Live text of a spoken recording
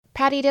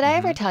Patty, did I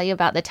ever tell you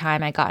about the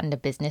time I got into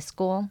business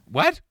school?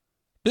 What?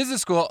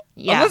 Business school?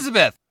 Yeah.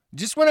 Elizabeth,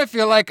 just when I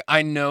feel like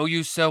I know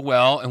you so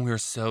well and we're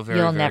so very,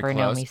 You'll very never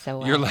know close, me so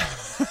well. You're like,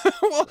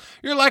 well,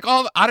 you're like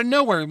all out of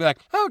nowhere. You'll be like,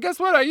 oh, guess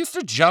what? I used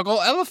to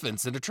juggle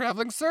elephants in a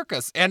traveling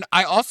circus. And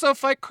I also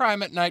fight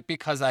crime at night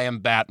because I am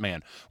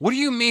Batman. What do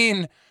you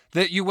mean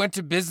that you went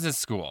to business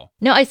school?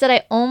 No, I said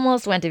I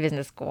almost went to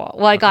business school.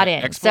 Well, I got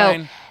in.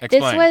 Explain.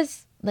 This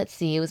was, let's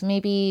see, it was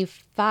maybe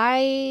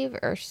 5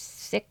 or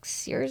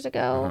 6 years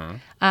ago.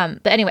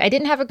 But anyway, I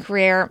didn't have a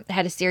career. I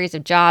had a series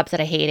of jobs that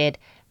I hated.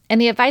 And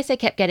the advice I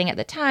kept getting at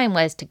the time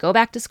was to go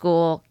back to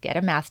school, get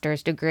a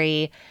master's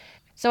degree.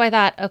 So I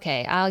thought,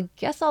 okay, I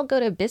guess I'll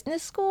go to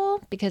business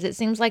school because it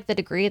seems like the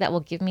degree that will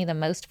give me the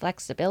most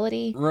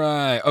flexibility.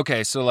 Right.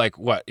 Okay. So like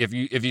what? If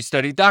you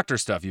study doctor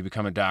stuff, you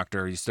become a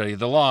doctor. You study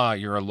the law,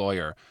 you're a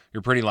lawyer.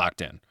 You're pretty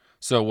locked in.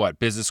 So what?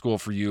 Business school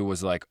for you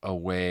was like a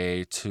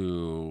way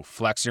to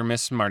flex your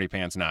Miss Smarty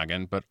Pants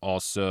noggin, but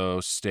also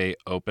stay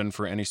open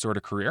for any sort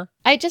of career?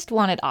 I just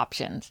wanted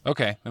options.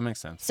 Okay, that makes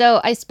sense. So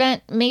I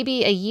spent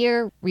maybe a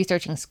year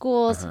researching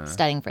schools,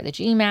 studying for the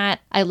GMAT.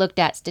 I looked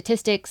at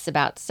statistics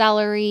about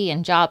salary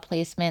and job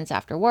placements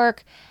after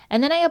work.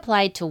 And then I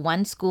applied to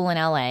one school in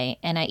LA,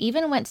 and I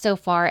even went so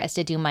far as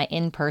to do my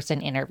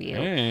in-person interview.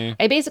 Hey.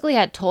 I basically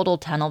had total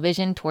tunnel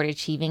vision toward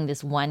achieving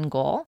this one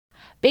goal.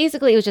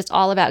 Basically, it was just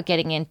all about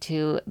getting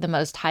into the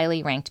most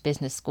highly ranked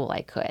business school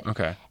I could.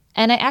 Okay.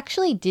 And I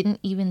actually didn't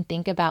even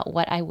think about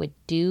what I would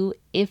do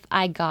if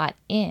I got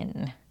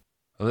in.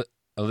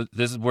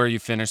 This is where you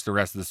finish the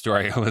rest of the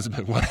story,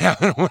 Elizabeth. What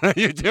happened? What are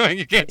you doing?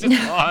 You can't just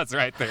pause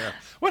right there.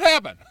 What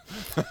happened?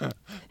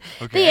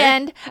 Okay. The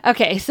end.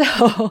 Okay,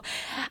 so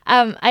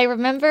I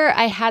remember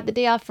I had the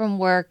day off from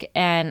work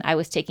and I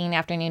was taking an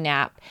afternoon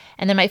nap.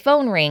 And then my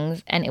phone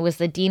rings and it was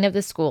the dean of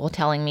the school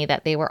telling me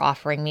that they were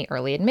offering me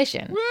early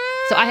admission.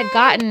 So I had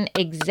gotten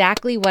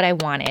exactly what I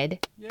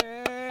wanted.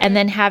 Yay. And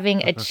then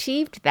having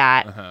achieved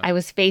that, I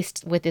was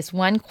faced with this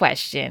one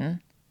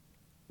question: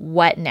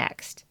 what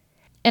next?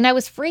 And I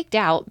was freaked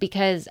out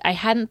because I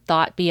hadn't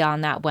thought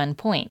beyond that one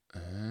point.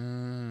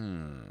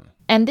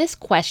 And this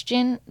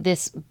question,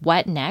 this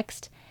what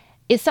next,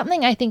 is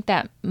something I think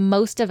that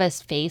most of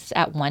us face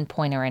at one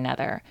point or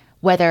another,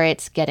 whether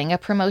it's getting a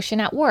promotion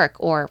at work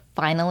or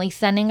finally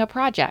sending a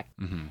project.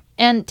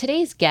 And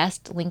today's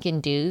guest,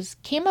 Lincoln Dews,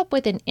 came up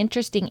with an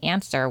interesting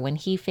answer when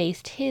he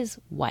faced his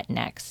what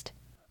next.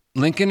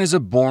 Lincoln is a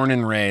born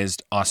and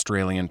raised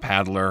Australian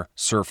paddler,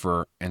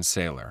 surfer, and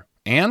sailor.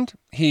 And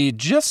he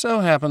just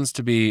so happens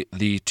to be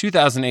the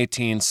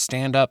 2018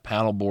 stand-up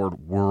paddleboard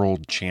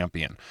world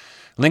champion.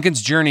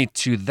 Lincoln's journey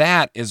to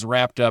that is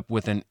wrapped up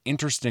with an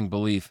interesting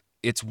belief.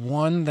 It's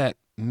one that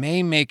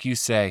may make you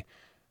say,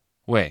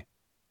 wait,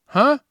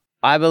 huh?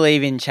 I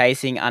believe in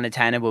chasing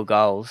unattainable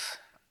goals.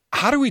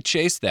 How do we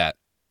chase that?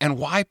 And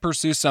why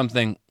pursue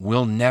something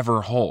we'll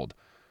never hold?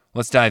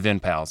 Let's dive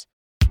in, pals.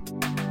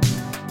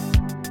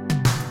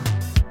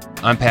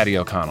 I'm Patty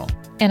O'Connell.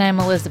 And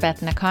I'm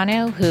Elizabeth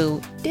Nakano, who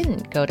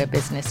didn't go to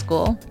business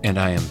school. And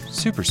I am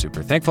super,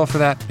 super thankful for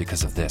that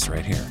because of this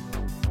right here.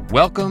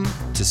 Welcome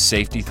to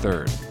Safety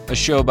Third, a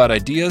show about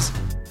ideas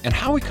and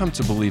how we come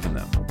to believe in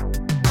them.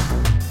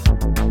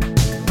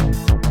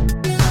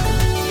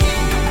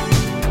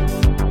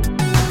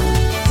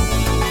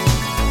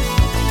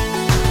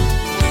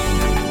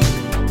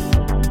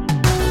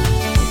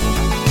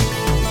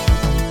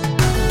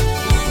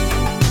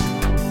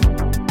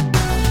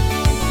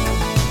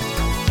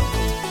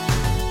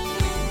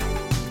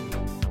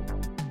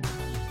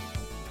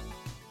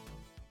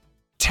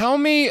 Tell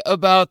me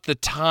about the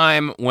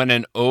time when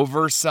an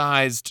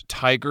oversized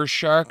tiger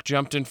shark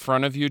jumped in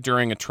front of you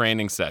during a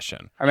training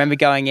session. I remember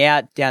going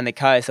out down the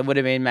coast. It would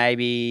have been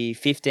maybe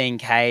 15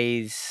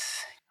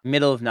 Ks,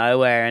 middle of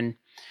nowhere. And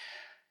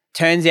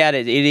turns out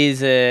it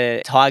is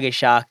a tiger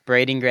shark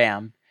breeding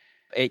ground.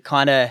 It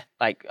kind of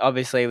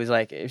obviously it was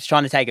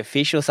trying to take a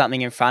fish or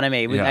something in front of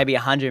me with maybe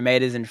 100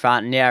 meters in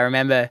front. And I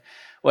remember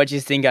watching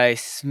this thing go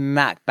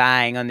smack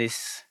bang on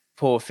this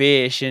poor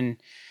fish. And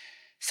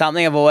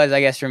something I've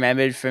always,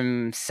 remembered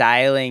from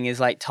sailing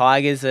is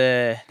tigers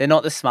they're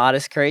not the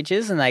smartest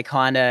creatures, and they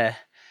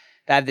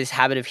have this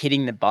habit of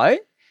hitting the boat.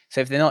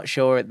 So if they're not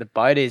sure what the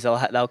boat is,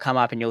 they'll come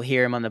up and you'll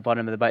hear them on the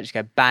bottom of the boat just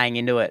go bang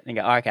into it and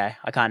go, oh, okay,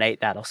 I can't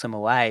eat that, I'll swim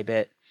away.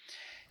 But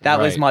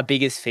that was my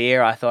biggest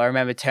fear, I thought. I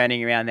remember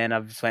turning around then, I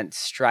just went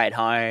straight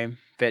home.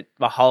 But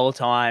the whole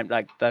time,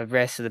 the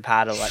rest of the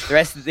paddle,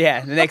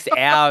 the next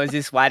hour I was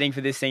just waiting for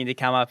this thing to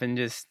come up and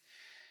just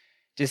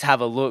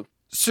have a look.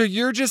 So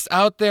you're just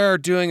out there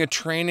doing a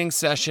training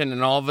session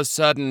and all of a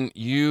sudden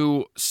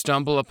you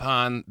stumble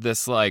upon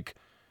this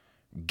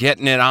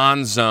getting it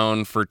on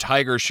zone for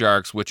tiger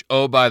sharks, which,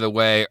 oh, by the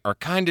way, are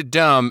kind of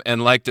dumb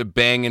and like to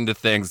bang into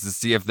things to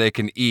see if they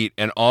can eat.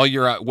 And all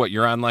you're on a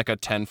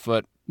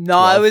 10-foot?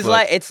 No,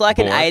 it's like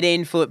board? An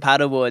 18-foot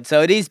paddleboard.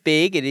 So it is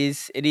big. It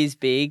is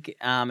big.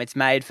 It's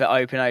made for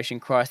open ocean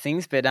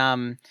crossings. But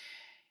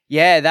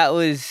that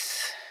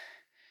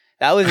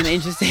that was an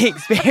interesting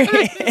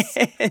experience.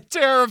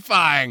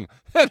 Terrifying.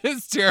 That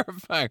is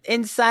terrifying.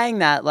 In saying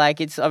that,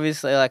 like, it's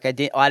obviously like I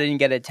didn't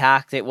get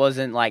attacked. It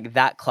wasn't like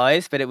that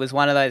close, but it was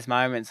one of those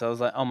moments I was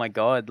like, oh my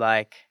God,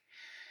 like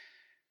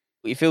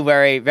you feel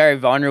very, very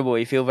vulnerable.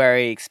 You feel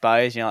very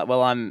exposed. You're like,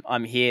 well,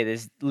 I'm here.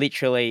 There's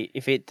literally,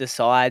 if it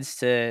decides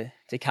to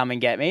come and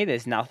get me,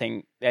 there's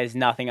nothing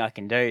I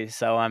can do.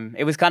 So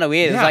it was kind of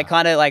weird. It was like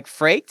kind of like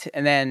freaked,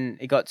 and then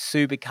it got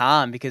super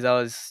calm because I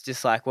was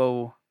just like,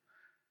 well,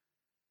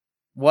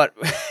 what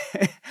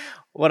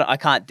what, I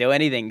can't do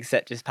anything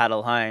except just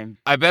paddle home.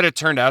 I bet it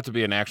turned out to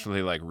be an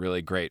actually like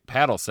really great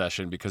paddle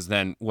session, because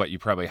then you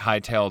probably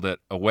hightailed it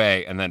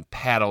away and then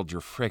paddled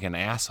your friggin'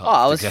 ass off.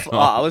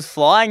 I was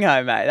flying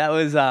home, mate. That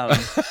was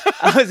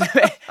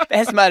the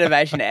best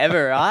motivation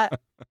ever, right?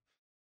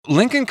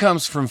 Lincoln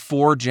comes from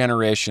 4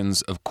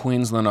 generations of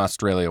Queensland,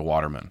 Australia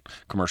watermen,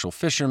 commercial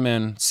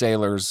fishermen,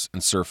 sailors,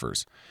 and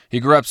surfers. He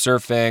grew up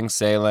surfing,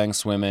 sailing,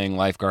 swimming,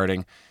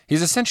 lifeguarding.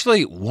 He's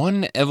essentially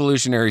one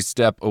evolutionary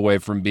step away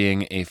from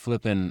being a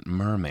flippin'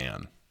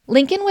 merman.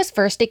 Lincoln was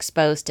first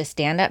exposed to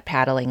stand-up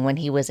paddling when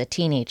he was a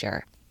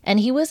teenager, and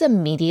he was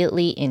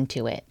immediately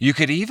into it. You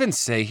could even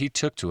say he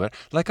took to it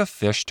like a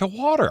fish to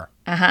water.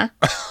 Uh-huh.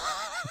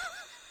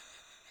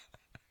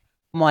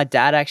 My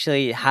dad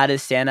actually had a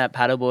stand-up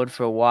paddleboard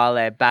for a while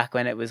there, back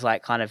when it was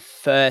like kind of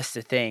first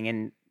a thing.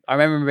 And I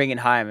remember bringing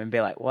it home and be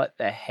like, what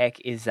the heck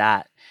is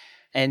that?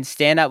 And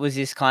stand-up was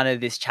this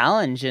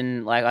challenge.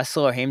 And like I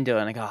saw him do it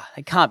and I go, oh,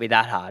 it can't be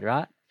that hard,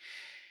 right?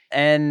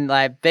 And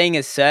like being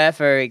a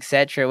surfer,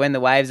 etc., when the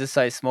waves are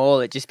so small,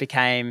 it just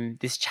became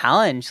this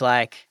challenge.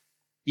 Like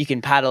you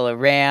can paddle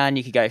around,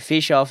 you could go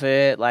fish off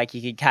it, like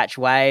you could catch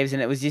waves.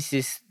 And it was just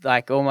this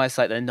like almost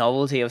like the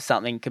novelty of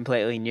something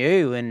completely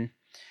new. And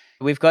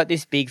we've got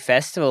this big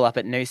festival up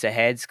at Noosa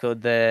Heads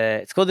called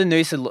the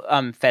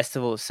Noosa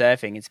Festival of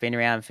Surfing. It's been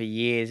around for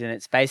years, and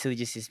it's basically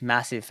just this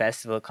massive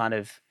festival that kind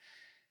of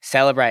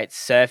celebrates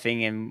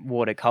surfing and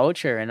water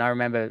culture. And I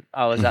remember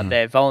I was up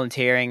there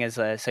volunteering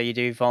so you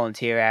do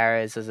volunteer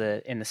hours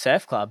in the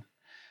surf club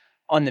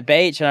on the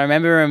beach. And I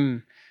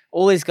remember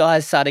all these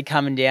guys started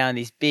coming down.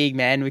 These big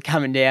men were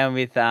coming down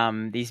with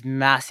these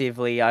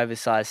massively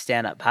oversized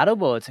stand-up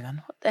paddleboards. And I'm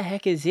like, what the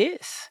heck is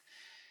this?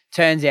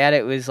 Turns out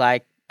it was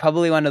like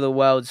probably one of the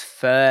world's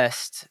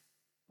first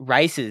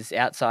races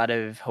outside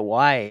of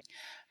Hawaii.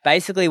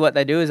 Basically what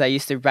they do is they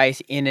used to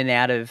race in and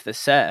out of the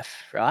surf,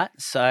 right?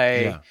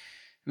 So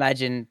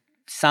imagine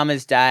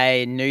summer's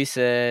day,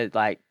 Noosa,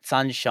 like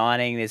sun's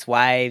shining, there's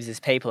waves,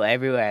 there's people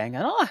everywhere. And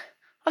going, oh,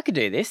 I could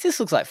do this. This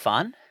looks like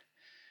fun.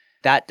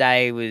 That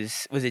day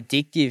was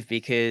addictive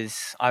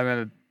because I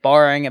remember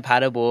borrowing a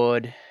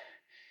paddleboard,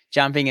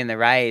 jumping in the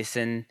race,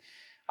 and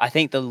I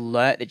think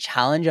the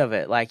challenge of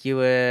it, like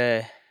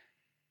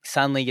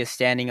suddenly you're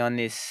standing on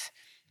this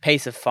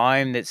piece of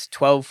foam that's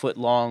 12 foot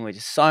long, which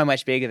is so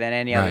much bigger than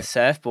any other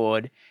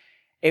surfboard.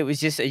 It was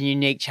just a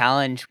unique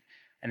challenge.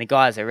 And the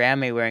guys around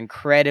me were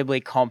incredibly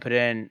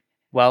competent,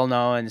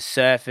 well-known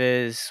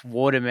surfers,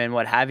 watermen,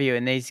 what have you.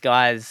 And these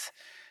guys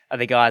are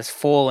the guys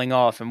falling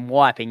off and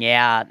wiping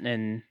out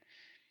and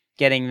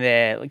getting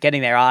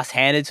their ass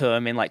handed to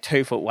them in like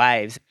 2 foot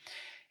waves.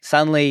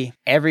 Suddenly,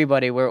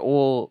 we're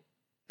all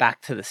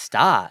back to the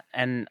start.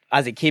 And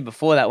as a kid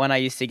before that, when I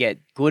used to get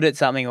good at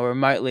something or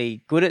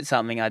remotely good at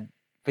something,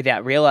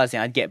 without realizing,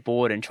 I'd get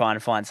bored and try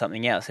and find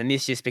something else. And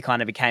this just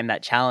kind of became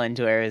that challenge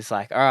where it's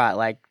like, all right,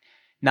 like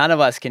none of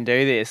us can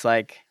do this.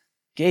 Like,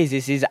 geez,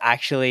 this is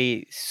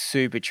actually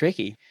super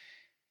tricky.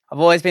 I've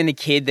always been the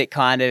kid that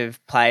kind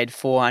of played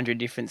 400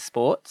 different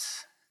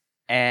sports,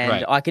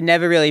 and I could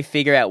never really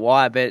figure out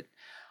why, but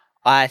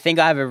I think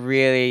I have a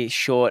really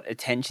short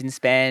attention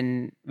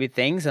span with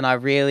things, and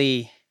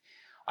I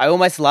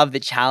almost love the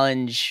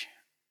challenge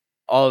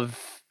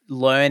of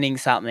learning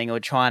something or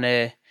trying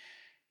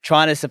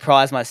to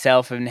surprise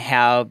myself and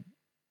how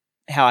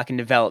I can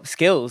develop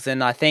skills.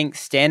 And I think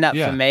stand-up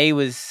for me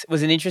was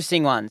an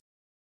interesting one.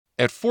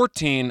 At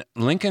 14,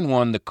 Lincoln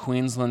won the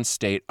Queensland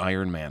State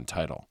Ironman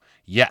title.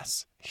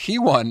 Yes, he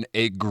won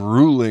a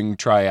grueling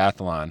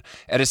triathlon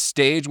at a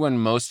stage when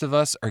most of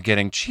us are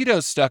getting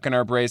Cheetos stuck in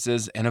our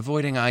braces and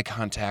avoiding eye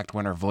contact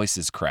when our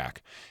voices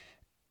crack.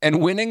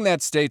 And winning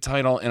that state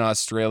title in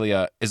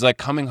Australia is like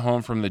coming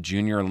home from the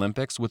Junior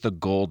Olympics with a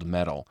gold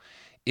medal.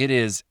 It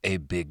is a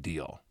big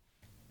deal.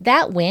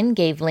 That win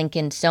gave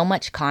Lincoln so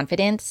much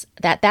confidence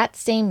that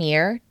same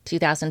year,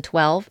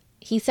 2012,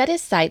 he set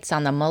his sights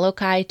on the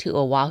Molokai to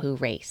Oahu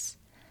race.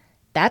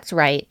 That's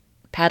right,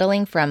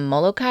 paddling from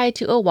Molokai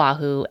to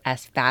Oahu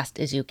as fast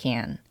as you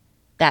can.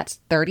 That's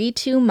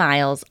 32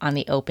 miles on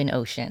the open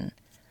ocean.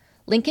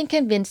 Lincoln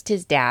convinced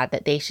his dad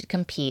that they should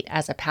compete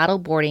as a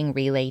paddleboarding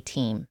relay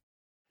team.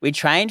 We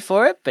trained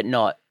for it, but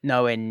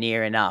nowhere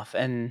near enough.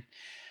 And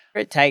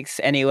it takes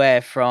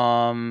anywhere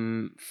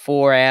from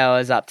 4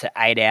 hours up to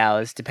 8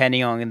 hours,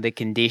 depending on the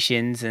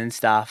conditions and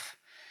stuff.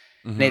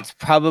 Mm-hmm. And it's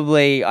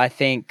probably, I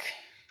think,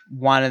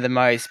 one of the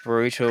most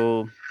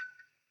brutal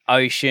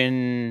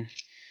ocean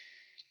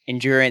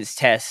endurance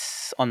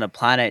tests on the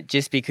planet,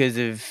 just because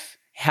of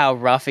how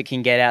rough it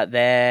can get out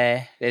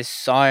there. There's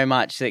so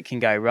much that can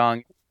go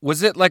wrong.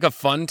 Was it like a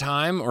fun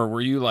time, or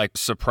were you like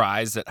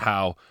surprised at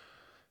how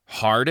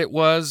hard it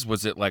was?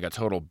 Was it like a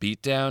total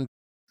beatdown?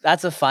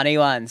 That's a funny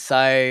one.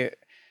 So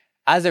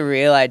as a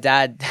relay,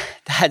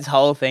 dad's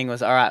whole thing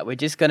was, all right, we're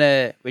just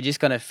gonna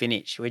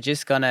finish. We're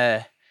just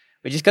gonna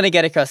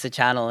get across the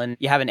channel, and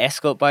you have an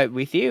escort boat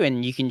with you,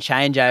 and you can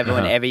change over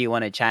whenever you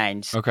want to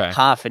change. Okay.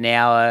 Half an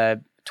hour,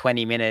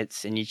 20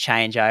 minutes, and you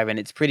change over, and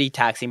it's pretty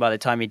taxing by the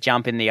time you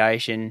jump in the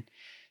ocean.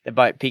 The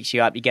boat picks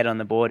you up, you get on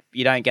the board.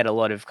 You don't get a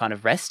lot of kind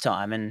of rest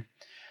time. And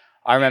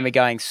I remember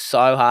going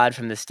so hard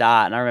from the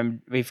start, and I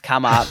remember we've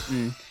come up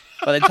and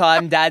by the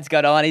time Dad's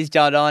got on, he's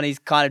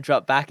kind of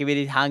dropped back a bit,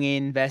 he's hung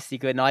in best he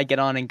could, and I get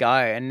on and go.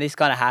 And this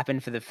kind of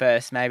happened for the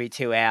first maybe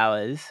 2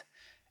 hours.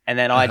 And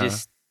then I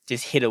just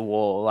hit a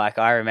wall. Like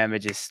I remember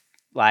just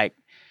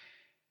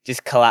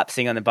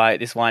collapsing on the boat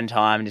this one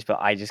time, but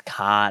I just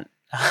can't.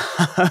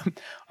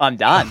 I'm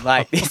done.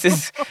 Like this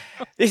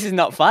is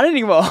not fun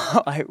anymore.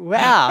 Like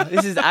wow,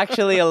 this is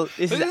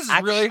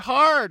really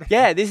hard.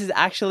 Yeah, this is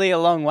actually a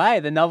long way.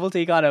 The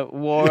novelty kind of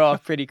wore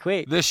off pretty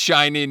quick. This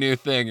shiny new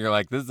thing, you're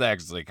like, this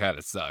actually kind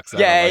of sucks.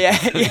 Yeah.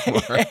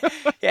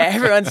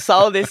 Everyone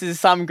sold this as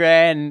some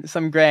grand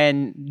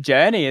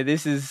journey.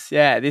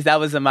 That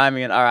was the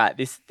moment. And, all right,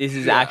 this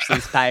is actually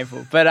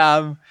painful.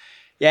 But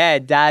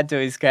Dad, to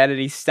his credit,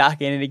 he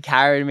stuck in and he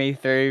carried me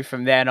through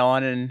from then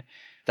on. And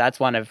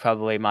that's one of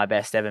probably my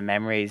best ever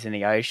memories in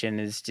the ocean,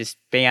 is just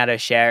being able to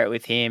share it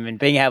with him and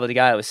being able to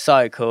go. It was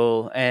so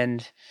cool.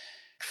 And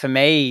for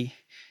me,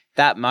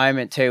 that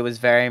moment too was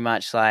very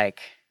much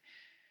like,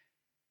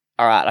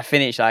 all right, I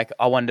finished. Like,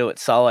 I want to do it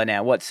solo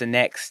now. What's the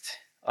next?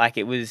 Like,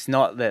 it was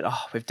not that,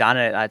 we've done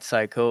it. That's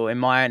so cool. In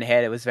my own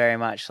head, it was very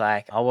much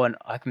like,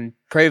 I can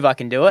prove I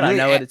can do it. Really? I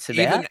know what it's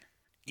about.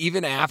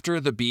 Even after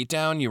the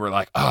beatdown, you were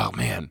like, oh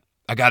man,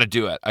 I got to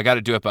do it. I got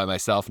to do it by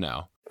myself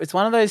now. It's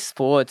one of those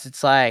sports,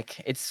 it's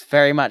like, it's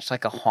very much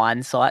like a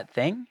hindsight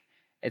thing.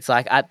 It's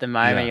like at the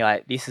moment, You're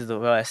like, this is the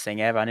worst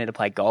thing ever. I need to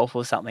play golf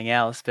or something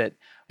else. But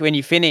when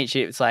you finish,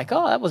 it's like,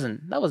 oh, that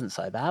wasn't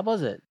so bad,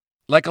 was it?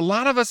 Like a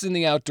lot of us in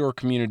the outdoor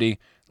community,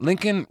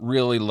 Lincoln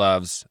really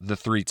loves the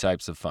 3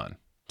 types of fun.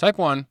 Type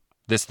 1,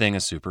 this thing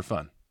is super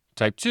fun.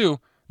 Type 2,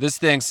 this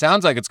thing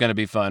sounds like it's going to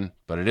be fun,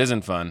 but it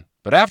isn't fun.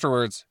 But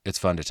afterwards, it's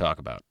fun to talk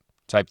about.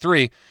 Type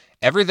 3,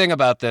 everything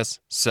about this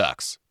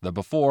sucks. The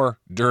before,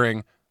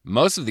 during,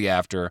 most of the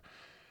after,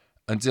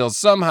 until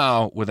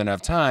somehow, with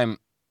enough time,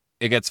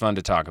 it gets fun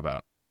to talk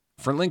about.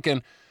 For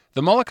Lincoln,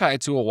 the Molokai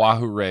to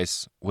Oahu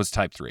race was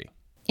type 3.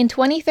 In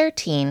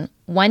 2013,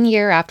 1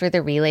 year after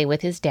the relay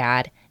with his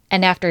dad,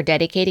 and after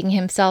dedicating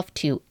himself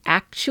to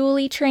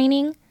actually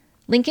training,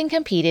 Lincoln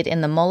competed in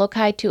the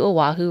Molokai to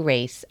Oahu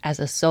race as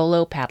a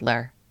solo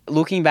paddler.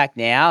 Looking back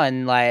now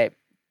and like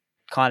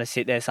kind of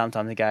sit there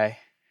sometimes and go,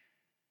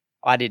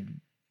 I did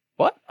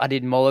what? I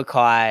did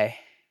Molokai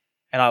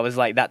and I was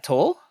like that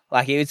tall.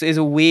 Like it was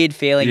a weird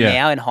feeling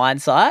now in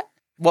hindsight.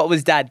 What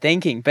was Dad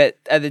thinking? But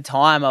at the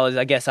time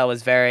I guess I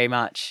was very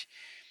much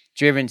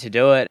driven to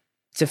do it.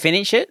 To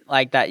finish it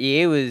like that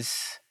year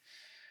was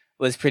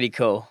pretty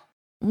cool.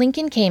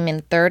 Lincoln came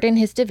in 3rd in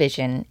his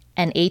division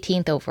and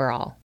 18th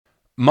overall.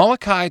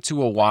 Molokai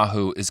to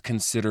Oahu is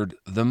considered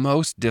the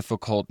most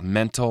difficult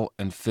mental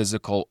and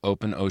physical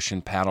open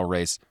ocean paddle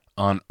race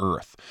on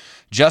Earth.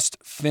 Just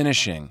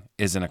finishing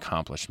is an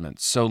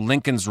accomplishment, so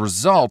Lincoln's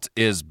result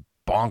is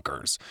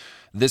bonkers.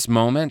 This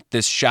moment,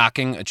 this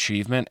shocking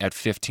achievement at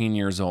 15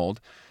 years old,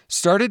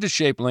 started to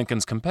shape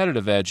Lincoln's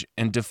competitive edge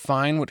and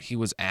define what he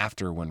was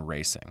after when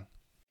racing.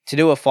 To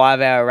do a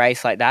 5-hour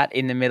race like that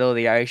in the middle of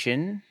the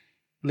ocean,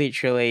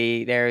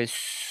 literally there is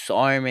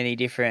so many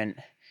different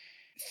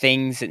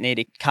things that need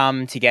to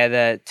come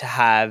together to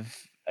have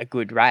a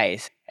good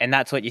race. And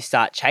that's what you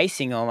start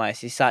chasing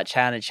almost. You start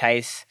trying to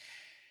chase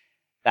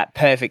that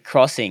perfect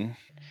crossing.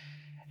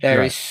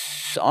 There is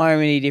so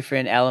many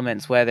different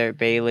elements, whether it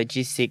be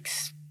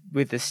logistics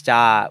with the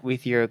start,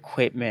 with your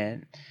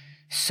equipment,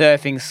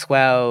 surfing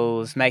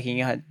swells, making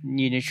your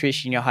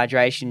nutrition, your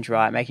hydration's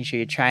right, making sure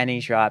your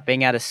training's right,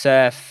 being able to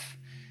surf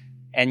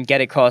and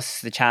get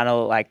across the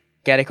channel, like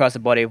get across a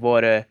body of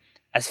water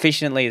as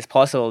efficiently as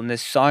possible. And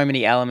there's so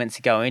many elements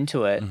that go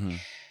into it. Mm-hmm.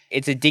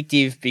 It's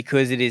addictive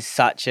because it is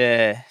such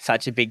a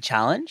big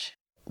challenge.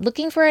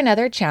 Looking for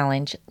another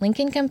challenge,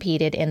 Lincoln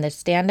competed in the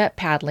Stand-Up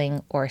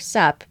Paddling, or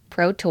SUP,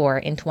 Pro Tour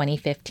in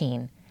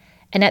 2015.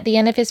 And at the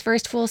end of his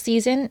first full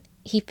season,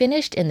 he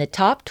finished in the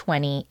top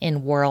 20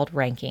 in world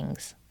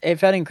rankings. It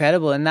felt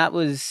incredible. And that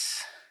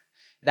was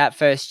that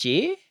first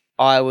year.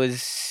 I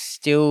was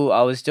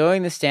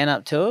doing the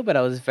stand-up tour, but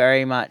I was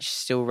very much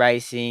still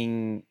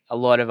racing a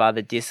lot of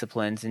other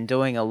disciplines and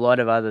doing a lot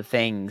of other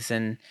things.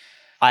 And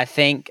I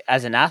think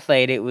as an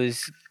athlete, it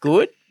was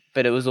good,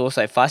 but it was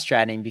also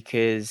frustrating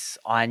because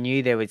I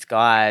knew there was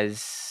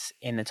guys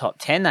in the top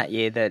 10 that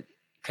year that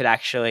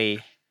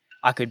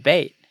I could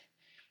beat.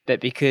 But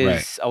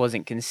because I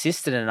wasn't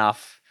consistent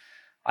enough,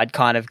 I'd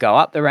kind of go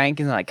up the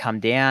rankings and I'd come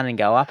down and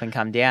go up and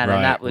come down.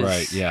 And that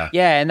was,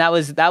 and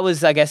that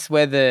was, I guess,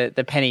 where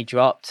the penny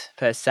dropped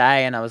per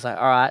se. And I was like,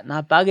 all right,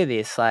 no, bugger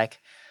this. Like,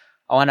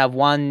 I want to have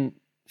one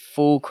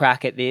full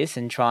crack at this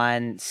and try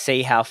and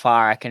see how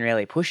far I can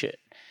really push it.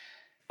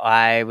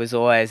 I was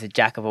always a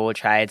jack of all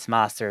trades,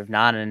 master of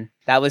none. And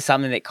that was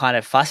something that kind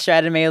of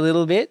frustrated me a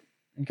little bit.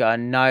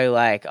 Going, no,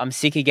 like, I'm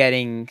sick of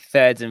getting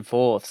thirds and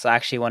fourths. I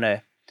actually want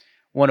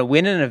to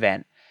win an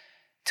event.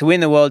 To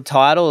win the world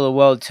title or the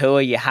world tour,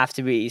 you have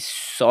to be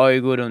so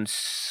good on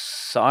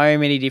so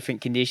many different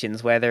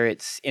conditions, whether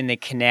it's in the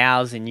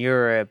canals in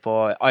Europe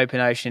or open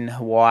ocean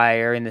Hawaii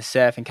or in the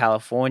surf in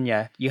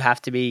California. You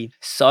have to be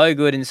so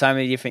good in so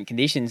many different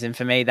conditions. And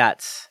for me,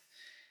 that's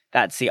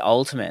the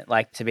ultimate.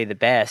 Like, to be the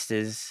best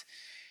is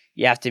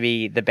you have to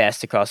be the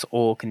best across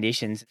all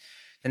conditions.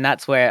 And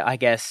that's where, I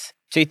guess,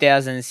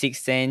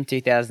 2016,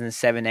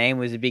 2017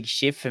 was a big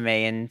shift for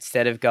me. And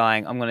instead of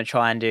going, I'm going to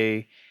try and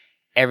do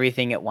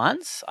everything at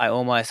once, I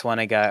almost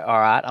want to go, all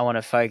right, I want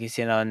to focus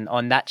in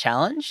on that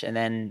challenge and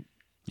then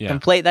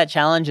complete that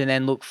challenge and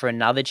then look for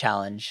another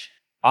challenge.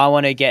 I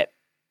want to get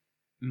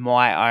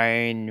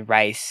my own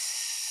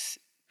race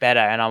better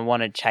and I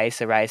want to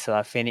chase a race that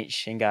I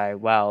finish and go,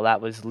 well,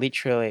 that was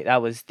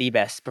the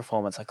best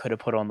performance I could have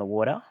put on the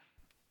water.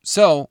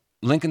 So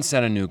Lincoln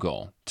set a new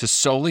goal to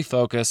solely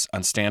focus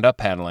on stand-up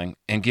paddling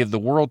and give the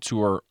world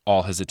tour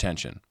all his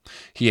attention.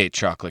 He ate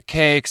chocolate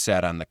cake,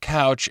 sat on the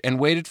couch, and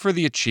waited for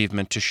the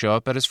achievement to show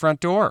up at his front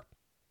door.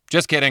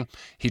 Just kidding.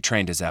 He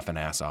trained his effing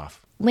ass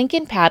off.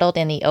 Lincoln paddled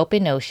in the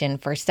open ocean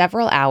for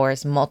several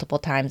hours multiple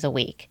times a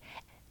week,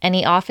 and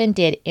he often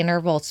did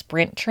interval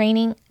sprint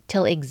training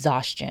till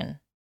exhaustion.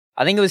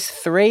 I think it was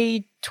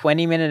 3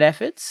 20-minute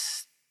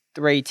efforts,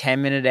 3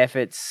 10-minute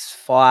efforts,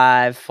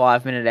 5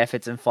 5-minute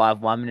efforts, and 5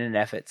 1-minute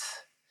efforts.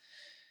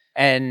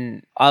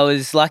 And I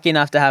was lucky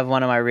enough to have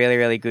one of my really,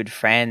 really good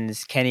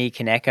friends, Kenny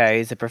Kaneko,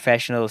 who's a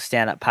professional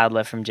stand-up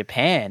paddler from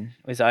Japan,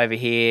 was over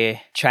here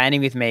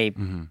training with me.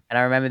 Mm-hmm. And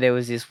I remember there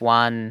was this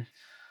one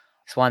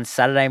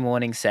Saturday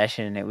morning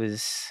session. It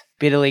was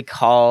bitterly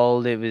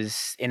cold. It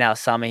was in our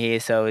summer here,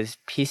 so it was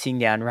pissing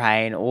down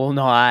rain all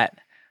night,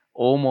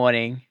 all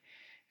morning.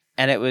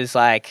 And it was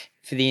like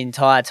for the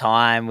entire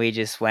time we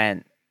just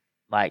went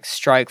like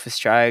stroke for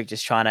stroke,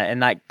 just trying to,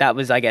 and like that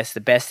was, I guess, the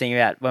best thing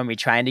about when we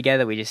trained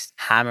together, we just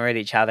hammer at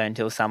each other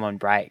until someone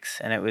breaks.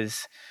 And it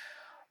was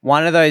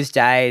one of those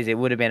days, it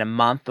would have been a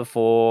month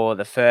before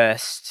the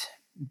first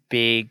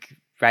big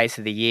race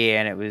of the year.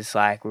 And it was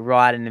like, we're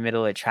right in the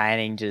middle of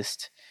training,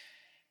 just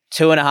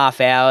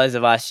 2.5 hours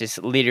of us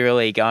just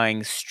literally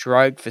going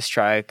stroke for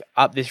stroke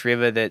up this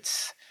river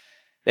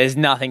there's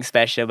nothing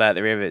special about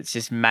the river. It's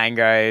just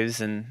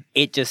mangroves and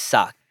it just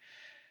sucked.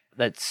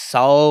 The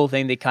sole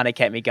thing that kind of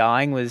kept me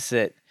going was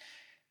that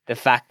the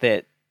fact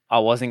that I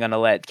wasn't going to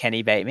let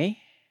Kenny beat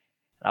me.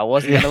 I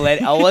wasn't going to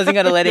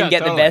let him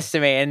get the best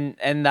of me.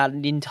 And that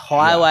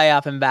entire way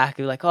up and back,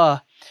 it was like, oh,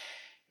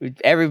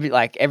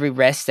 every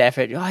rest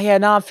effort. Oh yeah,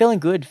 no, I'm feeling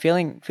good,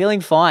 feeling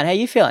fine. How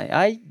you feeling?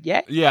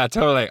 Yeah,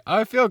 totally.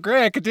 I feel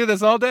great. I could do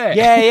this all day.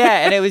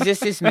 Yeah. And it was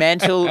just this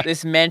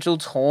mental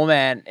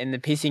torment in the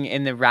pissing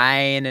in the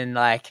rain and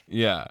like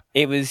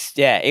it was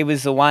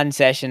the one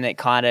session that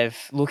kind of,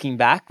 looking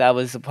back, that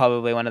was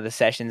probably one of the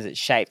sessions that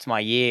shaped my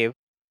year.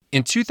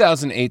 In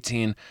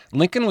 2018,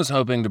 Lincoln was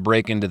hoping to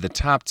break into the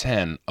top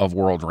 10 of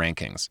world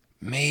rankings,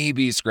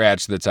 maybe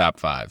scratch the top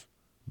 5.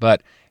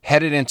 But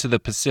headed into the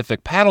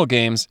Pacific Paddle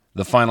Games,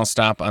 the final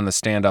stop on the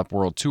stand-up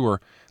world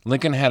tour,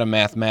 Lincoln had a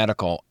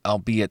mathematical,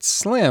 albeit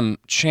slim,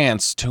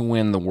 chance to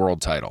win the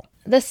world title.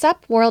 The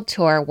SUP World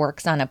Tour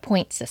works on a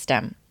point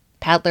system.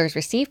 Paddlers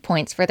receive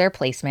points for their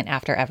placement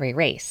after every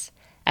race.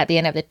 At the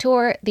end of the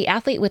tour, the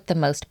athlete with the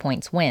most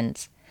points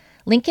wins.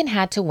 Lincoln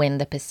had to win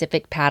the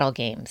Pacific Paddle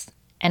Games,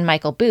 and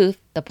Michael Booth,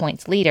 the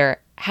points leader,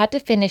 had to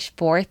finish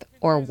 4th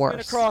or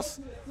worse.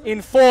 Across in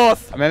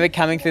 4th. I remember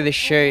coming through the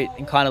chute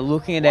and kind of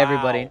looking at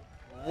everybody.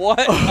 What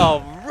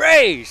a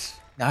race!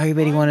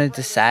 Nobody wanted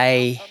to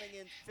say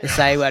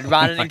I'd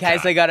run it in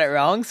case I got it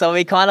wrong. So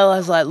we kind of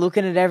was like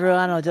looking at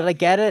everyone. Oh, did I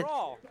get it?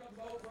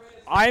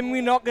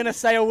 I'm not going to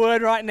say a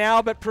word right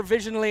now, but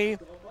provisionally,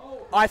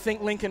 I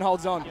think Lincoln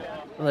holds on.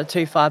 Well, they're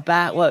too far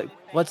back.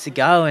 What's the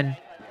go? And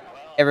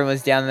everyone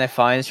was down on their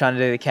phones trying to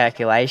do the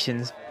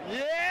calculations.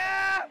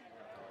 Yeah!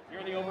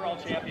 You're the overall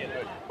champion.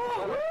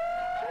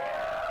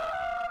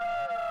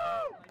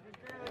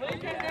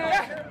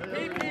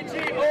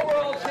 PPG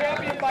overall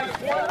champion by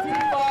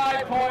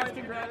 25 points.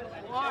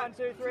 Congratulations. 1,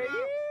 2, 3.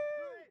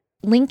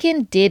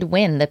 Lincoln did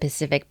win the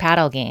Pacific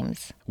Paddle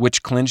Games,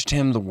 which clinched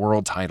him the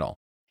world title.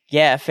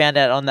 Yeah, I found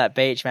out on that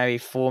beach maybe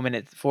 4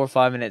 or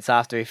 5 minutes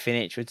after we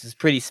finished, which is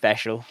pretty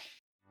special.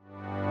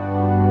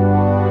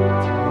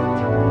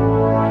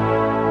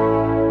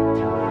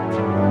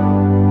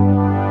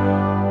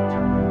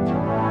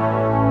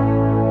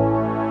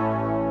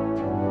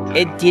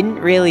 It didn't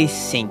really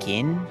sink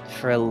in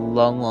for a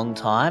long, long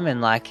time.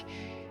 And like,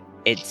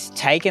 it's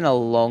taken a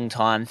long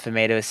time for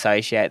me to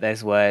associate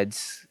those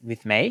words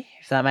with me,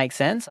 if that makes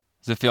sense.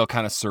 Does it feel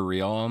kind of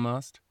surreal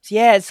almost?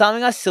 Yeah, it's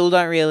something I still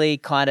don't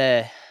really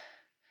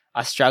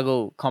I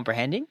struggle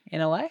comprehending in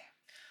a way.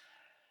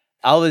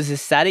 I was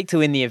ecstatic to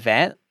win the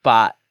event,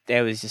 but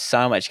there was just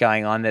so much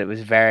going on that it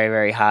was very,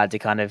 very hard to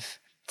kind of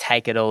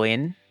take it all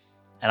in.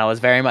 And I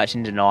was very much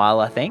in denial,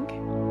 I think.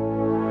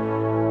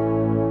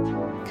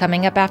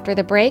 Coming up after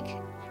the break,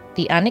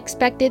 the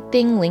unexpected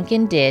thing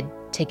Lincoln did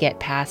to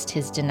get past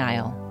his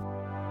denial.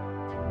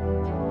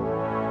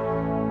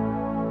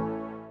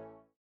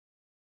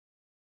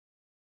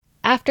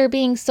 After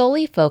being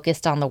solely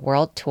focused on the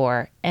world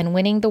tour and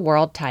winning the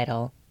world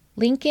title,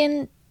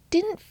 Lincoln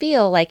didn't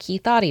feel like he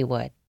thought he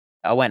would.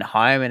 I went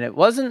home and it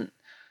wasn't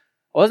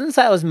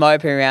say I was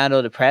moping around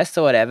or depressed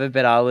or whatever,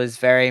 but I was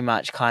very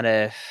much kind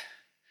of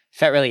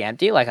felt really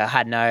empty. Like I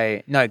had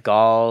no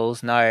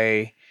goals,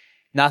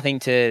 nothing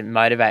to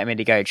motivate me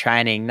to go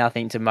training,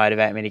 nothing to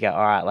motivate me to go,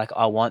 all right, like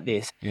I want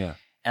this. Yeah.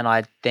 And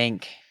I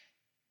think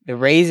the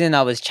reason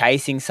I was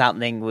chasing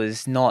something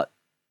was not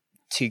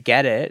to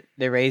get it.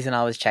 The reason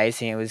I was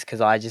chasing it was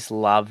because I just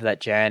love that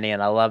journey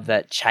and I love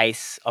that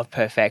chase of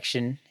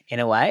perfection in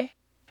a way.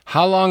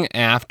 How long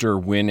after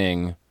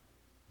winning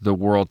the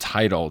world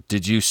title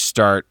did you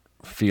start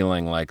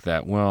feeling like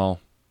that? Well,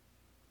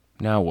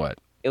 now what?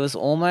 It was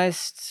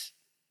almost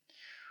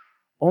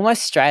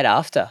straight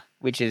after,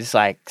 which is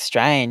like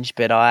strange,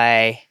 but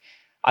I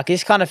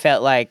just kind of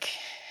felt like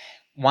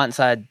once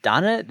I'd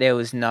done it, there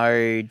was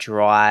no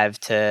drive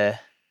to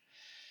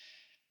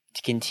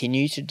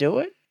continue to do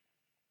it.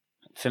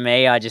 For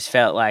me, I just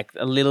felt like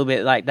a little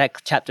bit like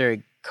that chapter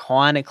had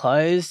kind of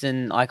closed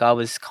and like I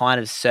was kind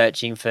of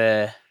searching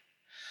for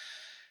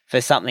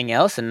something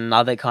else,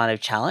 another kind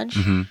of challenge.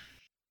 Mm-hmm.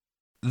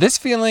 This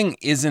feeling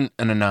isn't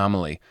an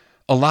anomaly.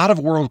 A lot of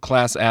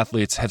world-class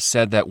athletes have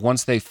said that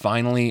once they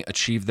finally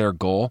achieved their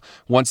goal,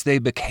 once they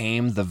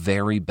became the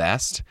very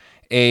best,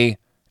 a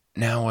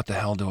now what the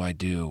hell do I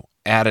do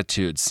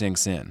attitude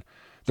sinks in.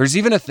 There's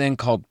even a thing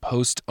called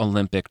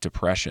post-Olympic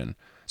depression.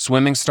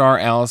 Swimming star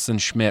Alison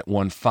Schmidt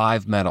won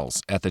 5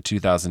 medals at the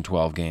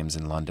 2012 Games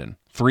in London,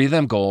 3 of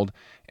them gold,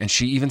 and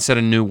she even set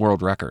a new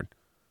world record.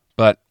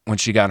 But when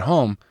she got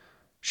home,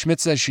 Schmidt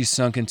says she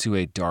sunk into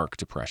a dark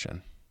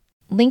depression.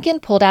 Lincoln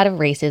pulled out of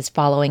races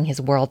following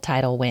his world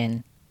title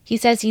win. He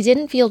says he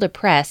didn't feel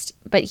depressed,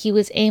 but he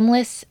was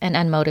aimless and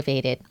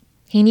unmotivated.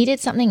 He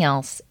needed something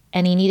else,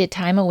 and he needed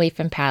time away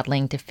from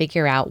paddling to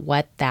figure out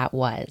what that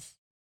was.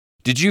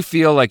 Did you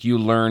feel like you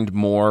learned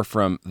more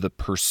from the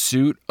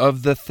pursuit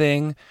of the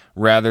thing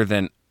rather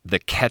than the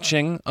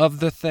catching of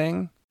the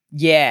thing?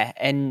 Yeah,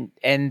 and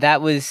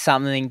that was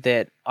something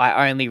that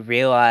I only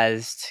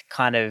realized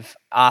kind of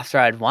after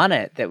I'd won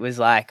it. That was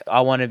like,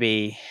 I want to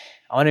be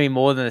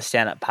more than a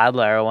stand-up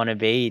paddler. I want to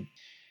be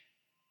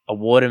a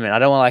waterman. I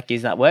don't want to like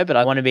using that word, but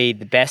I want to be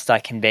the best I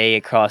can be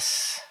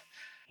across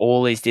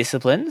all these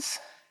disciplines.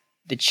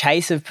 The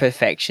chase of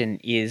perfection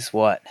is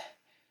what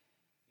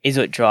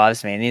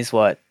drives me and is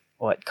what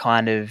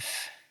kind of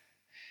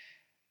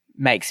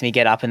makes me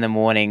get up in the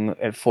morning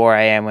at 4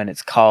 a.m. when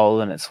it's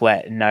cold and it's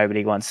wet and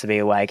nobody wants to be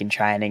awake and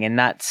training. And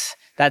that's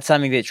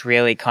something that's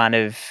really kind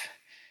of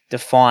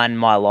defined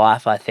my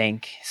life, I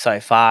think, so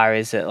far,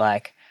 is that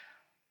like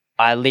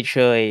I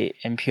literally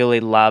and purely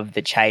love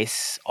the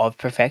chase of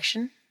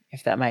perfection,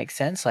 if that makes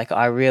sense. Like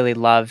I really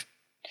love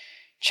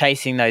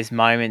chasing those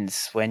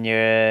moments when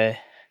you're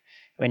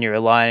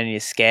alone and you're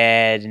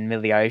scared in the middle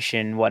of the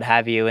ocean, what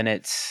have you, and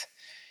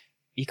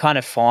you kind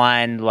of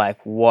find like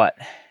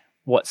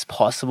what's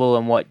possible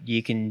and what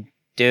you can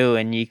do,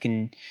 and you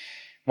can,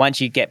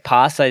 once you get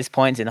past those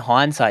points in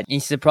hindsight, you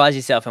surprise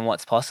yourself in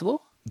what's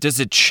possible. Does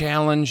it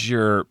challenge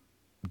your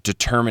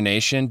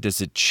determination? Does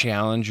it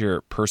challenge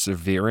your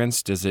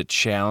perseverance? Does it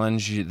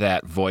challenge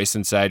that voice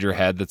inside your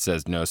head that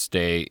says, no,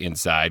 stay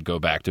inside, go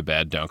back to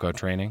bed, don't go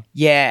training?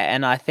 Yeah,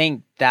 and I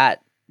think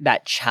that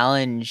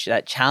challenge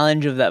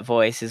of that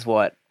voice is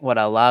what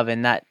I love,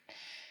 and that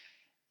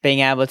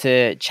being able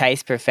to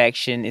chase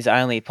perfection is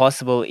only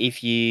possible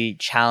if you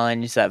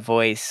challenge that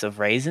voice of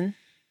reason.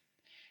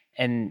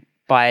 And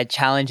by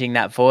challenging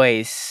that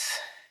voice,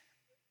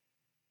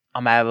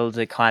 I'm able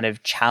to kind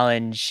of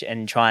challenge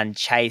and try and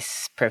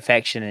chase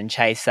perfection and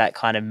chase that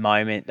kind of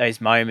moment, those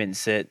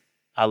moments that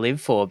I live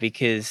for,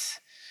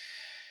 because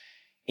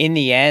in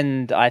the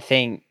end, I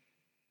think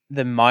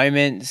the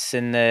moments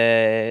and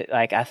the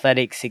like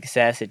athletic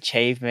success,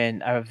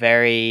 achievement are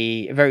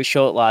very, very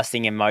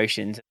short-lasting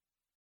emotions.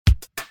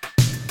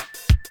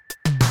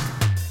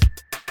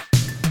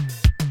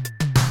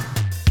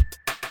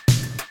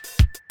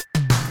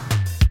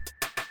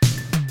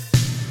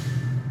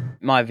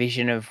 My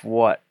vision of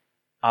what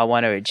I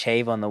want to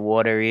achieve on the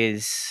water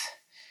is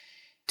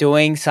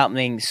doing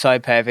something so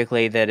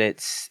perfectly that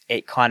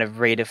it kind of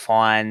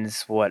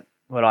redefines what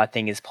I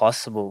think is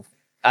possible.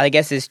 I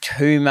guess there's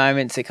 2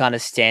 moments that kind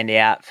of stand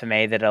out for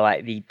me that are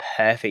like the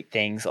perfect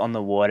things on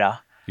the water.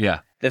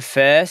 Yeah. The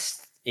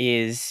first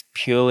is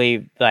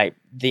purely like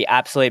the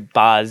absolute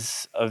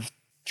buzz of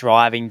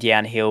driving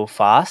downhill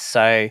fast.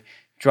 So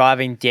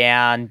driving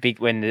down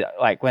when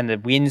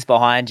the wind's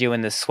behind you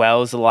and the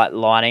swells are like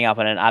lining up,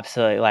 and an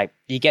absolute, like,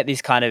 you get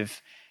this kind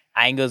of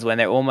angles when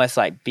they're almost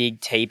like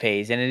big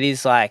teepees, and it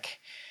is like,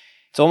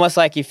 it's almost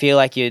like you feel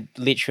like you're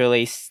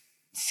literally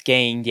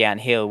skiing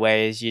downhill,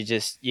 whereas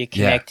you're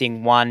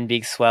connecting one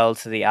big swell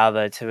to the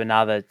other, to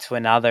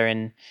another,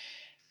 and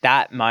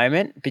that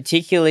moment,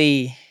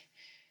 particularly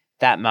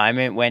that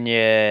moment when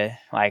you're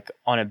like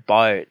on a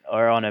boat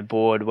or on a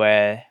board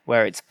where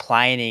it's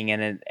planing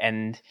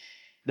and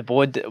the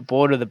board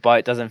of the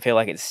boat doesn't feel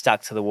like it's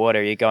stuck to the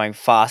water. You're going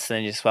faster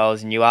than your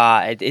swells, and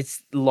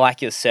it's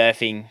like you're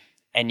surfing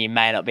and you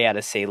may not be able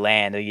to see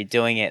land, or you're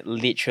doing it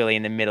literally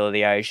in the middle of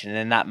the ocean. And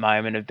in that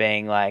moment of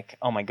being like,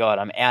 oh my God,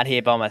 I'm out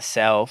here by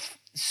myself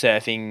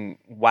surfing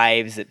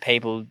waves that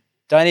people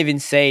don't even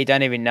see,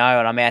 don't even know,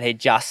 and I'm out here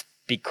just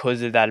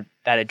because of that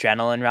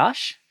adrenaline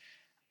rush.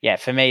 Yeah,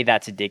 for me,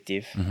 that's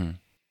addictive.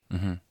 Mm-hmm.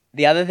 Mm-hmm.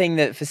 The other thing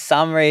that for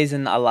some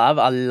reason I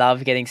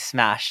love getting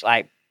smashed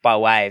like by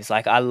waves.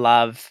 Like, I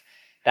love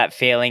that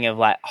feeling of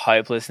like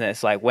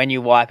hopelessness. Like when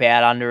you wipe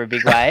out under a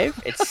big wave,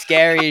 it's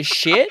scary as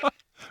shit.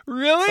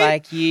 Really?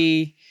 It's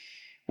like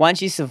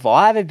once you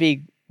survive a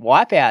big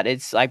wipeout,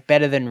 it's like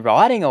better than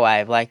riding a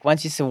wave. Like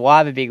once you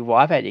survive a big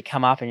wipeout, you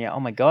come up and you're, oh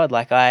my God,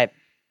 like I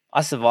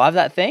survived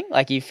that thing.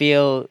 Like you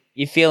feel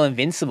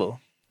invincible.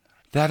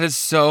 That is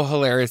so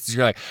hilarious.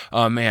 You're like,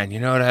 oh man, you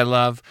know what I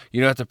love? You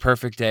know what the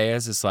perfect day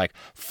is? It's like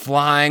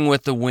flying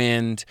with the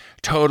wind,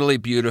 totally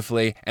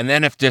beautifully. And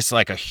then if just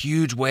like a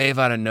huge wave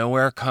out of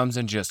nowhere comes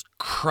and just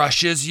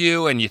crushes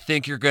you and you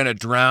think you're going to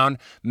drown,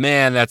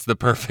 man, that's the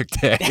perfect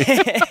day.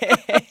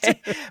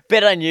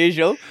 Bit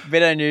unusual.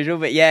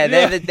 But yeah,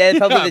 they're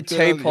probably the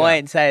 2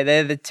 points. Hey,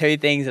 they're the two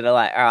things that are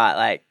like, all right,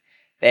 like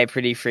they're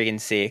pretty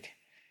friggin' sick.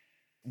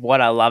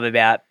 What I love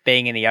about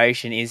being in the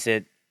ocean is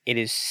that it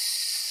is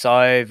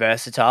so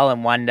versatile,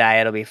 and one day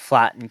it'll be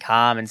flat and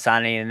calm and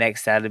sunny, and the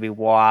next day it'll be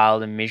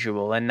wild and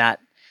miserable. And that,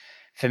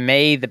 for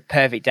me, the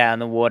perfect day on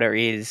the water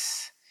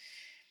is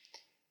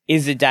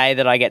the day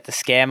that I get to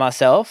scare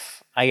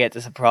myself, I get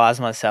to surprise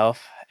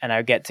myself, and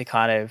I get to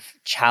kind of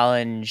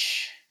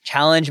challenge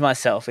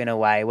myself in a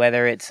way,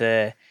 whether it's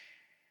a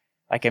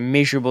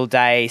miserable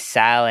day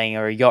sailing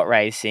or yacht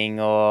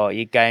racing, or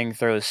you're going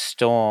through a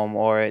storm,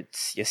 or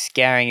you're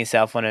scaring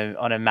yourself on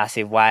a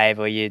massive wave,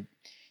 or you're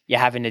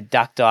having to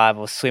duck dive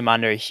or swim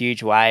under a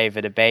huge wave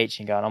at a beach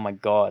and going, oh my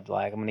God,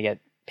 like I'm going to get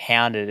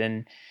pounded.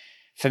 And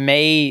for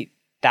me,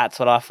 that's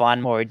what I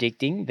find more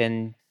addicting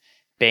than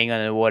being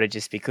on the water,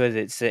 just because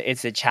it's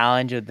a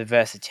challenge of the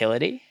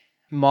versatility.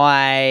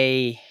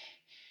 My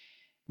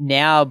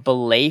now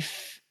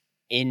belief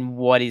in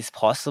what is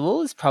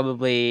possible is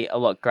probably a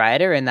lot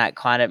greater, and that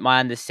kind of my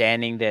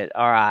understanding that,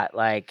 all right,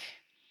 like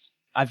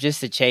I've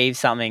just achieved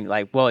something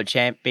like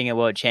being a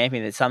world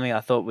champion. That's something I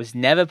thought was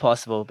never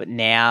possible, but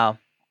now,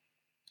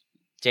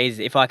 geez,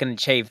 if I can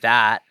achieve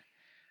that,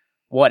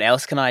 what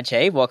else can I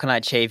achieve? What can I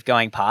achieve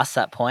going past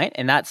that point?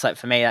 And that's like,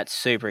 for me, that's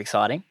super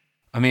exciting.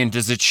 I mean,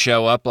 does it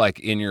show up like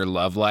in your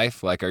love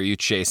life? Like, are you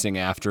chasing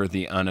after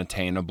the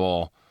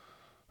unattainable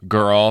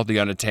girl, the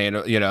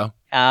unattainable, you know?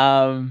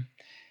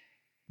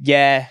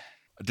 Yeah.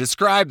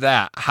 Describe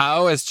that.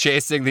 How is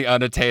chasing the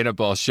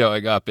unattainable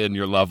showing up in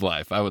your love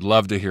life? I would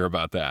love to hear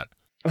about that.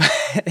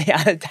 The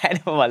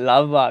unattainable, my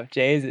love life,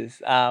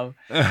 Jesus.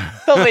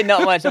 Probably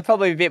not much. I'm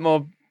probably a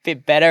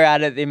bit better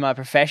at it in my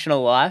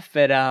professional life,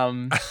 but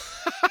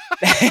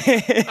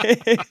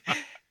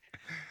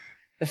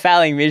the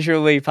failing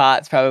miserably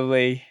part's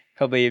probably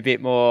a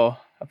bit more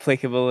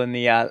applicable in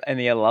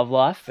the love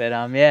life. But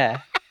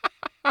yeah.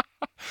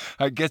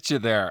 I get you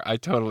there. I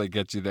totally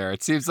get you there.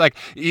 It seems like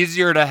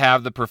easier to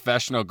have the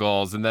professional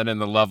goals, and then in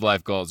the love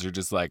life goals, you're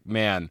just like,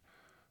 man,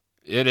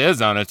 it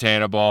is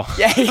unattainable.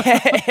 Yeah.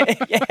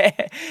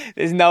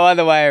 There's no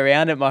other way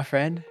around it, my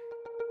friend.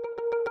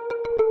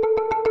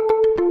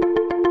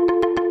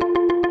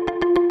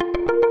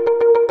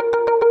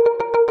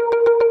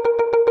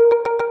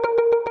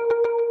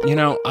 You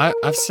know,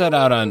 I've set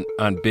out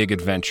on big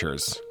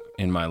adventures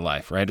in my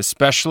life, right?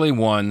 Especially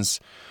ones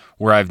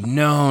where I've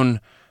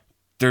known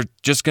they're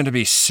just going to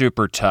be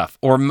super tough,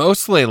 or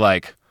mostly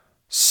like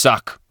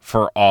suck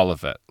for all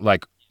of it.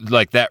 Like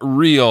that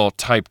real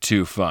type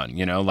 2 fun,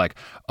 you know, like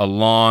a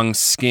long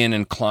skin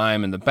and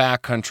climb in the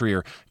backcountry,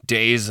 or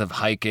days of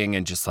hiking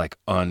and just like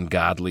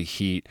ungodly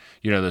heat,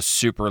 you know, the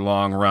super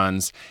long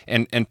runs.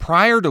 And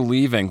prior to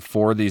leaving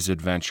for these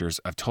adventures,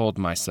 I've told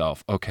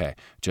myself, okay,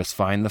 just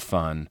find the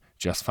fun.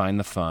 Just find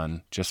the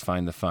fun. Just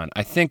find the fun.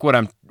 I think what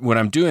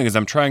I'm doing is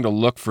I'm trying to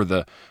look for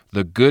the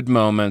good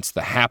moments,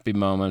 the happy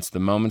moments, the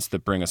moments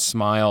that bring a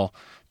smile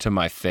to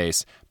my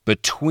face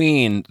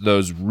between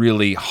those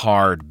really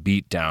hard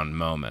beatdown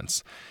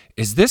moments.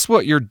 Is this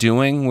what you're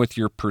doing with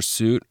your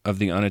pursuit of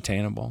the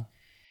unattainable?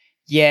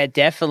 Yeah,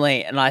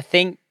 definitely. And I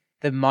think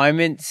the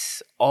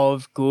moments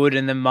of good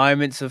and the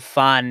moments of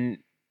fun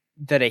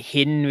that are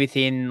hidden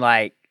within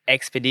like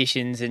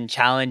expeditions and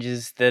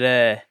challenges that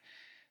are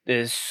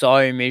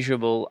so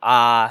miserable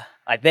are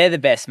like, they're the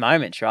best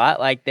moments, right?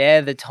 Like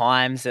they're the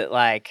times that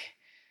like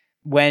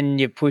when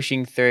you're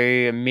pushing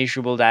through a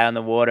miserable day on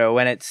the water, or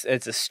when it's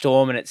a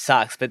storm and it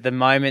sucks, but the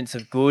moments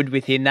of good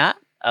within that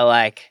are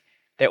like,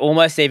 they're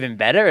almost even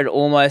better. It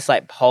almost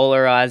like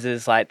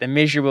polarizes, like the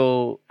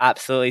miserable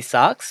absolutely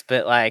sucks,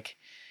 but like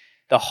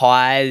the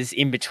highs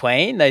in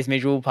between those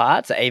miserable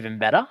parts are even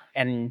better.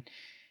 And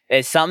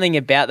there's something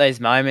about those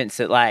moments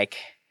that like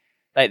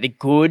the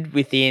good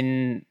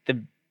within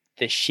the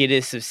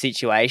shittest of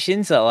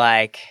situations are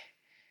like,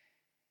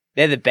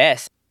 they're the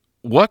best.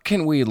 What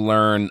can we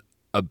learn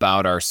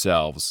about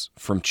ourselves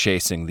from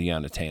chasing the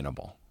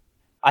unattainable?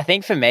 I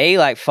think for me,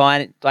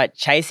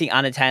 chasing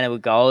unattainable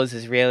goals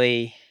has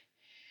really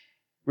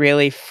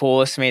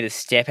forced me to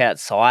step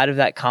outside of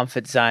that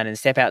comfort zone and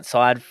step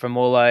outside from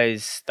all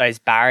those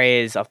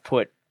barriers I've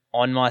put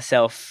on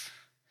myself,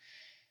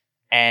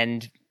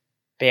 and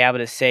be able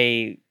to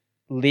see,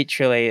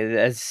 literally,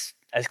 as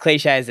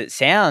cliche as it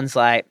sounds,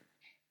 like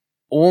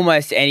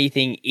almost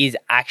anything is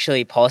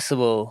actually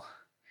possible.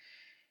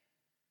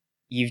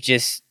 You've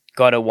just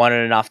got to want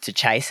it enough to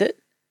chase it.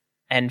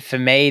 And for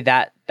me,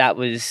 that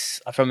was,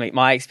 from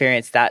my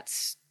experience,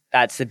 that's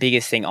the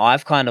biggest thing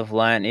I've kind of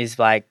learned, is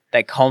like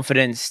that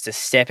confidence to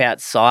step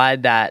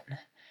outside that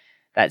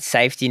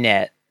safety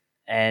net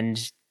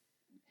and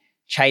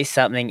chase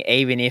something,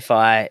 even if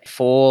I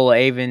fall,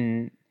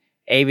 even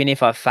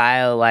if I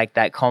fail. Like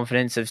that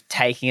confidence of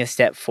taking a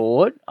step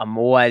forward, I'm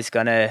always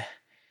going to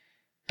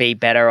be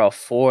better off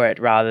for it,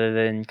 rather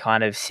than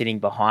kind of sitting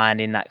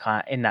behind in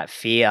that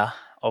fear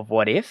of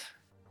what if.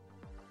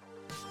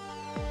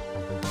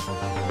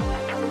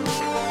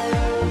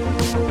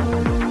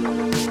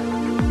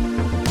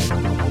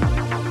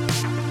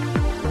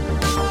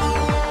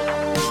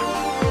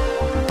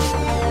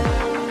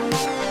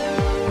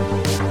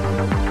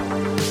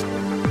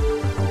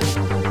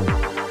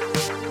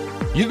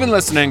 You've been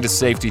listening to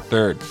Safety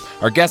Third.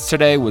 Our guest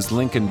today was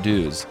Lincoln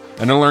Dews.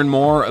 And to learn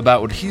more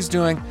about what he's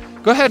doing,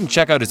 go ahead and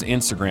check out his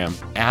Instagram,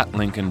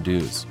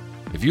 @LincolnDews.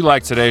 If you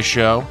like today's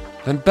show,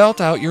 then belt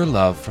out your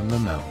love from the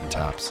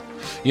mountaintops.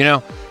 You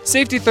know,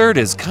 Safety Third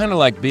is kind of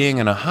like being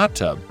in a hot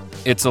tub.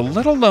 It's a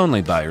little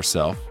lonely by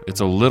yourself.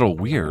 It's a little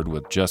weird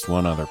with just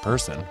one other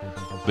person.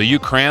 But you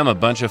cram a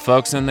bunch of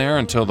folks in there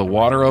until the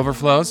water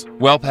overflows.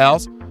 Well,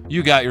 pals,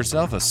 you got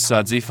yourself a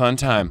sudsy fun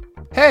time.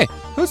 Hey,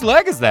 whose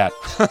leg is that?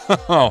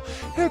 Oh,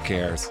 who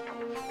cares?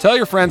 Tell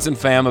your friends and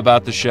fam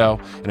about the show,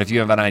 and if you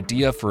have an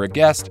idea for a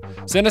guest,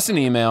 send us an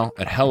email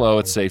at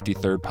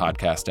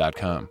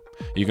hello@safetythirdpodcast.com.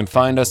 You can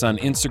find us on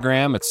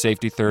Instagram at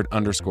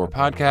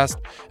safetythird_podcast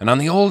and on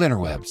the old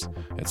interwebs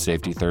at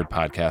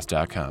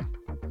safetythirdpodcast.com.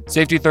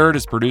 Safety Third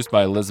is produced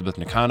by Elizabeth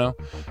Nakano.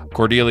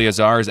 Cordelia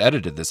Zars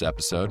edited this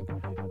episode.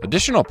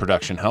 Additional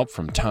production help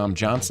from Tom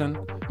Johnson.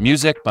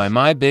 Music by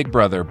my big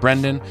brother,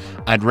 Brendan.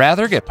 I'd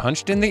rather get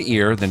punched in the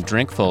ear than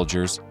drink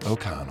Folgers,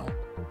 O'Connell.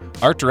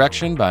 Art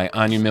direction by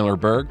Anya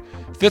Miller-Berg.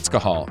 Fitz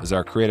Cahal is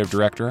our creative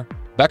director.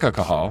 Becca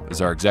Cahal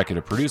is our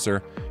executive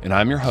producer. And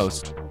I'm your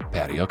host,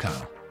 Patty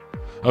O'Connell.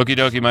 Okie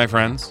dokie, my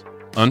friends.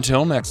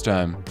 Until next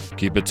time,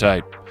 keep it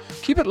tight,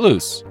 keep it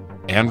loose,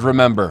 and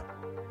remember,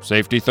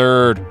 Safety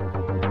Third.